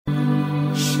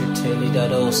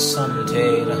Telidado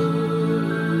Santera.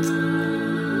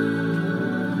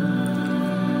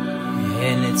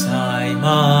 Anytime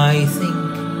I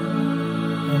think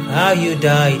of how you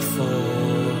died for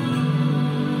me,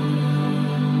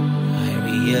 I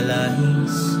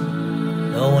realize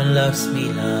no one loves me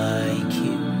like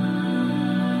you.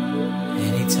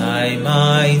 Anytime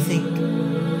I think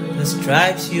the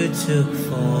stripes you took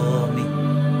for me,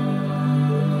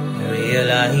 I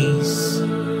realize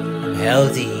I'm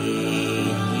healthy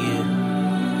in you.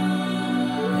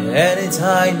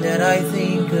 Anytime that I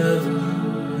think of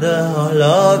the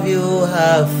love you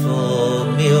have for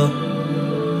me,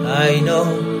 I know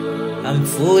I'm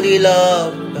fully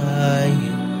loved by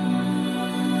you.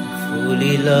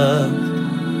 Fully loved.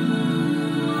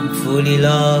 I'm fully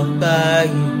loved by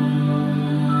you.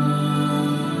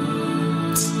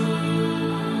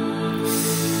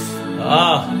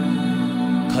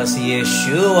 Cause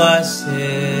Yeshua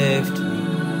saved me.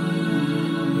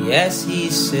 Yes, He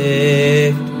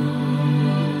saved me.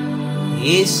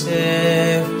 He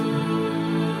saved me.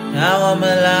 Now I'm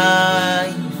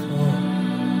alive.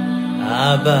 Oh,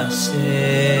 Abba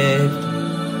saved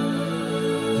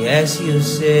me. Yes, You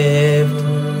saved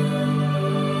me.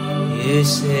 You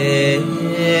saved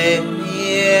me,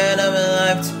 and I'm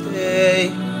alive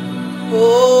today.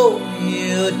 Oh,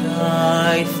 You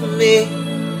died for me.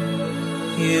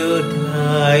 You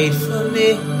died for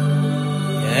me,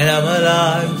 and I'm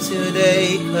alive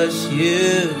today, cause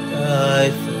You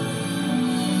died for me.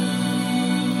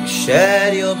 You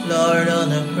shed Your blood on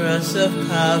the cross of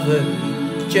Calvary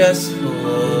just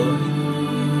for me,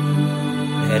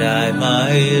 that I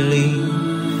might live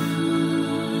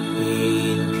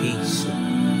in peace.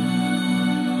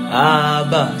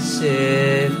 Abba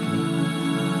saved me.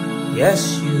 Yes,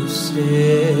 You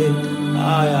saved me.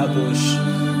 Ayabush.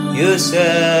 You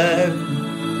saved me,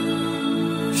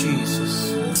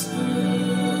 Jesus.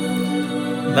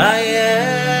 My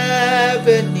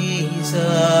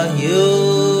Ebenezer,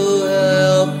 You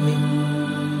help me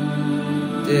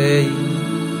today.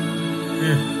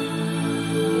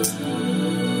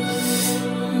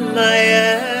 My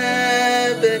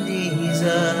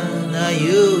Ebenezer, now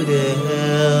You to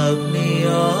help me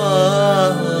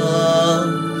on.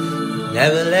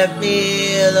 Never left me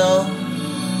alone.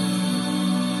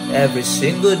 Every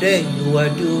single day You are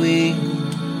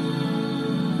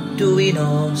doing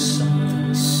awesome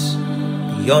things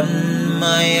beyond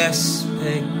my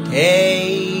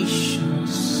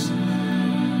expectations.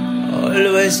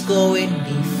 Always going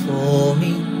before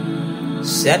me,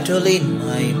 settling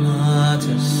my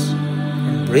matters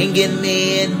and bringing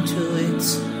me into it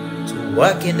to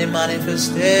work in the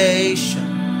manifestation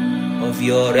of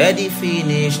Your already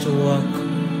finished work.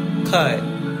 Kai.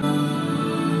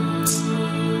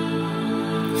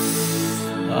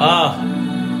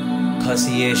 Cause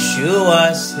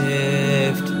Yeshua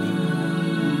saved me.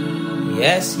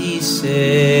 Yes, He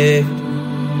saved me.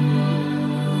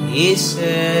 He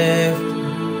saved me.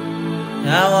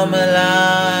 Now I'm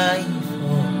alive.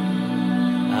 Oh,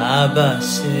 Abba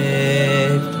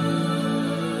saved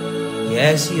me.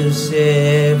 Yes, You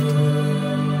saved me.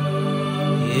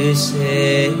 You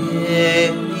saved me,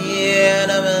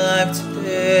 and I'm alive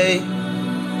today.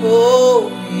 Oh,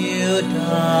 You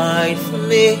died for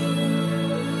me.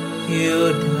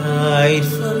 You died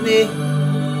for me,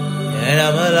 and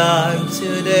I'm alive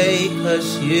today,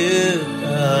 cause You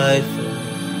died for me.